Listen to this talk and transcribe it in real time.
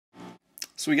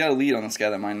So we got a lead on this guy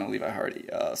that might know Levi Hardy.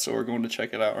 So we're going to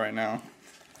check it out right now.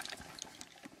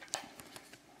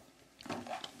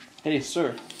 Hey,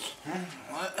 sir.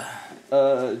 What?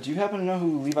 Do you happen to know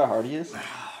who Levi Hardy is? Levi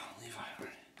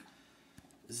Hardy.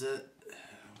 Is it?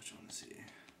 Which one is he?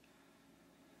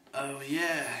 Oh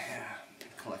yeah. Been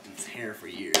collecting his hair for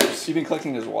years. You've been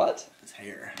collecting his what? His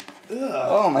hair. Ugh.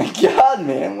 Oh my god,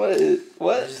 man! What?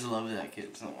 I just love that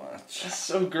kid so much. That's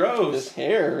so gross. His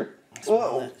hair. Smell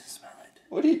Whoa. it. Smell it.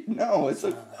 What do you? No, it's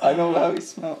a. I know how he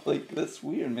smells. Like that's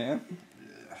weird, man.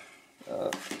 Yeah.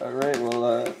 All right.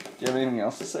 Well, do you have anything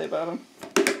else to say about him?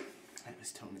 I have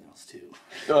his toenails too.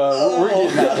 We're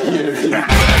getting out of here.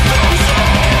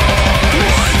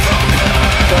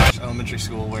 Dude. Elementary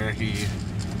school where he,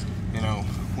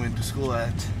 went to school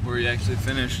at. Where he actually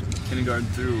finished kindergarten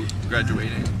through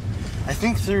graduating. I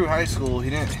think through high school he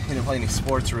didn't play any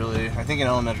sports really. I think in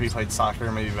elementary he played soccer,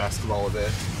 maybe basketball a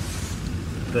bit.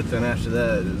 But then after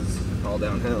that it was all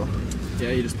downhill.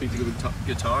 Yeah, he just picked up a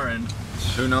guitar and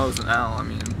who knows now, I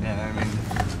mean. Yeah,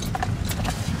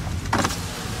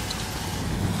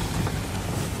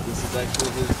 This is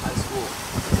actually his high school.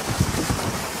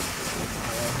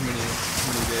 many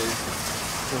days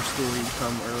before school he'd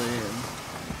come early and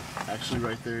actually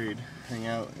right there he'd hang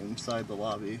out inside the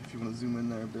lobby if you want to zoom in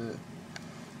there a bit.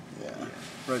 Yeah.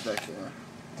 Right back there.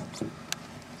 So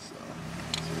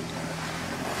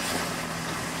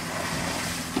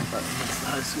that's the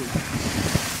high school.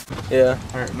 Yeah.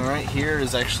 Alright, and right here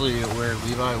is actually where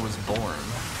Levi was born.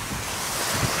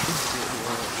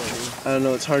 I don't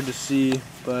know, it's hard to see,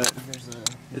 but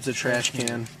it's a trash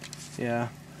can. Yeah.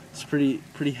 It's pretty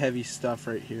heavy stuff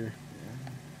right here.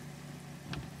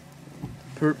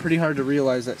 Pretty hard to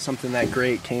realize that something that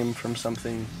great came from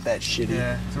something that shitty.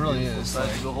 Yeah, it really is.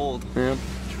 Like, behold. Yeah. It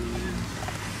truly is.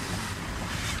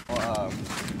 Well,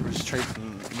 we're just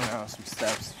tracing, some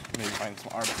steps, maybe find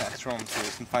some artifacts from him so we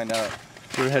can find out.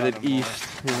 We're headed east.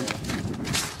 Yeah.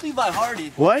 Levi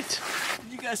Hardy. What?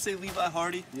 Did you guys say Levi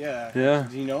Hardy? Yeah. Yeah.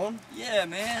 Do you know him? Yeah,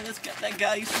 man. That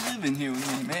guy used to live in here with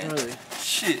me, man. Really?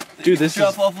 Shit. Dude, this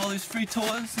drop is- off all these free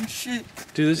toys and shit.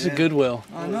 Dude, this is a Goodwill.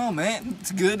 I know, man.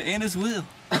 It's good and it's will.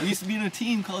 I used to be in a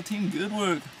team called Team Good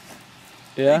Work.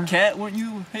 Yeah? Hey, Cat, weren't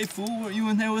you? Hey, fool, weren't you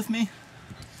in there with me?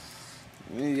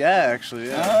 Yeah, actually,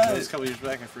 yeah. Alright. That was a couple years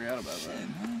back, I forgot about that. Shit,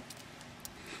 man.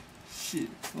 Shit.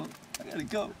 Well, I gotta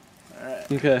go.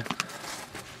 Alright. Okay.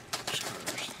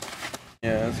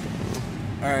 Yeah, that's cool.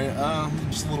 Alright,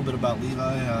 just a little bit about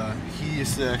Levi. He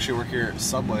used to actually work here at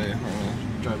Subway. I'm gonna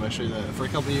drive by, show you that, for a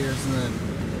couple years, and then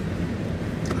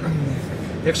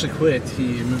he actually quit.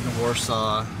 He moved to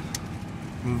Warsaw,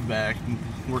 moved back,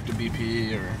 worked at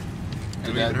BP, or...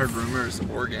 And we had heard rumors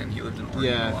of Oregon. He lived in Oregon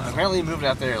Yeah, a while. apparently he moved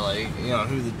out there, like,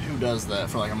 who does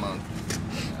that for like a month?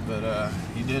 But,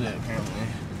 he did it, apparently.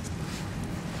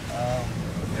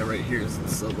 Yeah, right here is the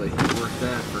Subway he worked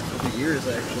at for a couple of years,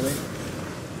 actually.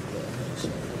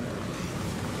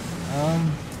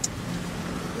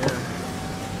 Yeah,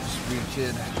 just a weird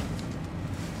kid.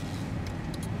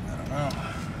 I don't know.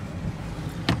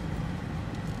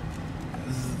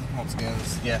 This is, once again, this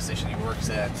is the gas station he works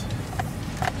at.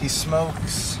 He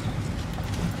smokes.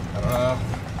 I don't know.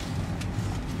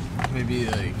 Maybe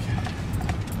like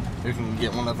we can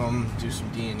get one of them, do some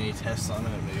DNA tests on it,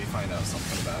 and maybe find out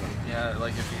something about him. Yeah,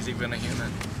 like if he's even a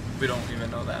human. We don't even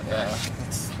know that. Yeah,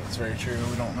 that's very true.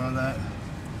 We don't know that.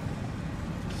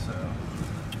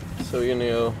 So we're gonna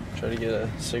go try to get a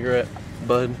cigarette,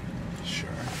 bud. Sure.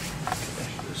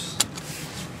 Just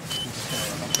kind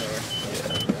of run up there.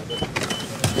 yeah. Grab it.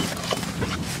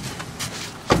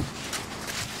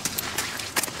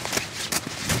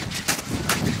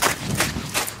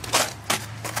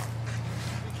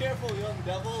 Be careful, young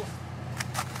devil.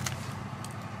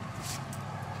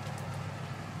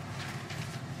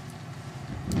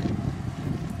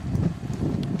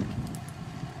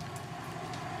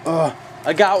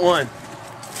 I got one.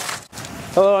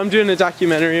 Hello, I'm doing a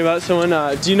documentary about someone.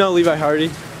 Do you know Levi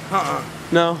Hardy?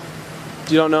 No?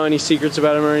 You don't know any secrets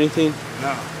about him or anything?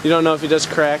 No. You don't know if he does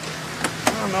crack?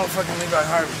 I don't know fucking Levi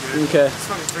Hardy, dude. Okay. It's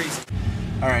fucking freezing.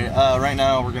 Alright, right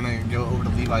now we're gonna go over to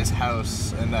Levi's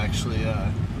house and actually,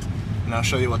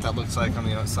 show you what that looks like on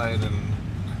the outside, and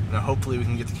hopefully we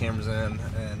can get the cameras in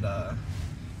and get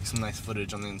some nice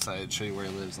footage on the inside, show you where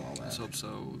he lives and all that. Let's hope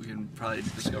so. We can probably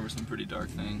discover some pretty dark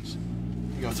things.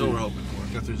 That's what we're hoping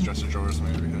for. Go through his dresser drawers,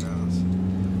 maybe, who knows.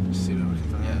 Just see what we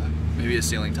can find. Yeah. Maybe a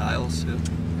ceiling tiles too.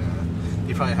 Yeah.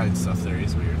 He probably hides stuff there,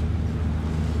 he's weird.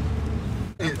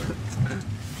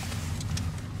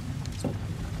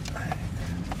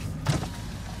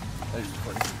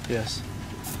 Yes.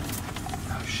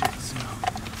 Oh shit, so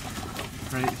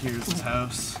right here's his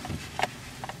house.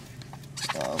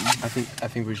 I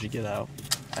think we should get out.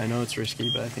 I know it's risky,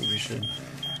 but I think we should.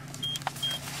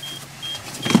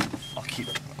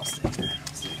 I'll stay here.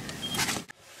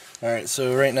 Alright,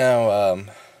 so right now,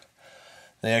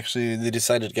 they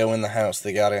decided to go in the house.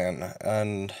 They got in,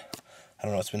 and I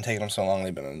don't know, it's been taking them so long.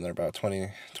 They've been in there about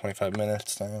 25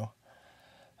 minutes now.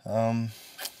 You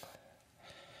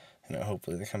know,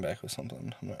 hopefully they come back with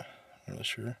something. I'm not really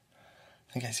sure.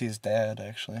 I think I see his dad,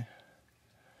 actually.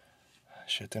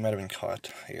 Shit, they might have been caught.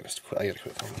 I gotta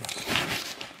quit filming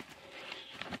this.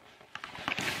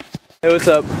 Hey, what's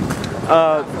up?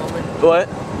 What?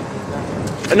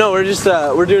 No, we're just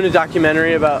we're doing a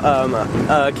documentary about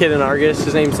a kid in Argus.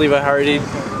 His name's Levi Hardy.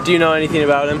 Do you know anything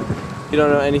about him? You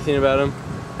don't know anything about him?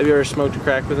 Have you ever smoked a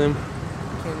crack with him?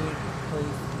 Can you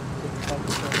please get the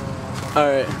focus on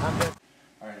Alright.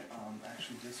 Alright,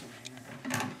 actually this over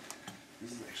here,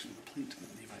 this is actually the plate that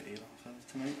Levi ate off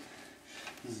of tonight.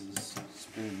 This is a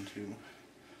spoon too.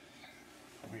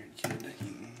 A weird kid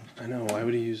eating. I know, why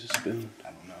would he use a spoon?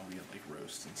 I don't know, we had like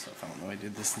roast and stuff. I don't know, I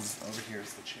did this. Over here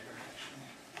is the chair, actually.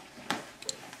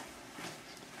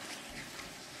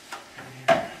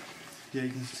 Right here. Yeah,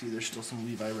 you can see there's still some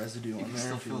Levi residue on there.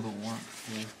 Still feel the warmth.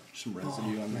 Yeah, some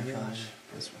residue on there. gosh.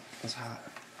 That's hot.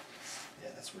 Yeah,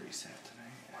 that's where he sat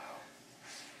tonight. Wow.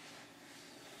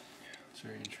 Yeah, it's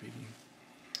very intriguing.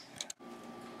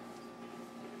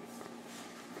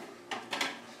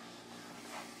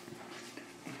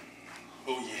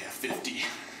 Oh yeah, 50.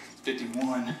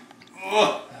 51.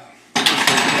 Oh!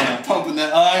 Yeah, pumping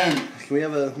that iron. Can we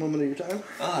have a moment of your time?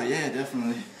 Oh yeah,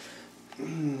 definitely. You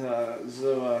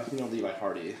know Levi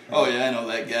Hardy. Oh yeah, I know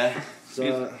that guy.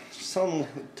 So, just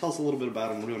tell us a little bit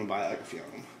about him. We're doing a biography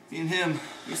on him. Me and him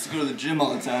used to go to the gym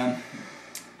all the time.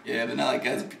 Yeah, but now that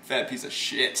guy's a fat piece of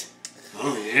shit.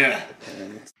 Oh yeah.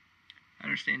 I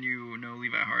understand you know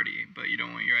Levi Hardy, but you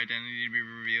don't want your identity to be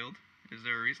revealed. Is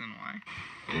there a reason why?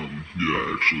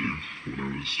 Yeah, actually, when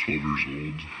I was 12 years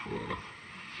old,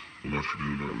 one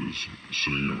afternoon I was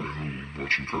sitting at my home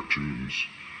watching cartoons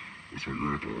with my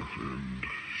grandpa, and he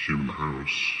came in the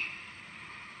house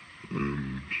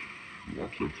and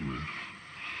walked up to me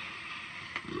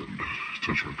and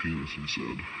touched my penis and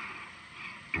said,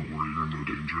 "Don't worry, you're in no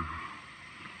danger."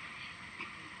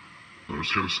 I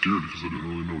was kind of scared because I didn't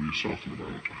really know what he was talking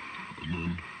about. And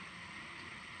then,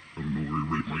 I don't know where he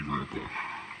raped my grandpa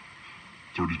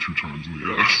 32 times in the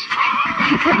ass.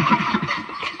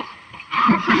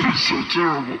 It was so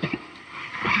terrible.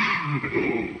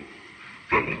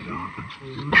 Oh, that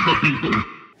won't work.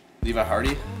 Levi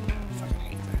Hardy?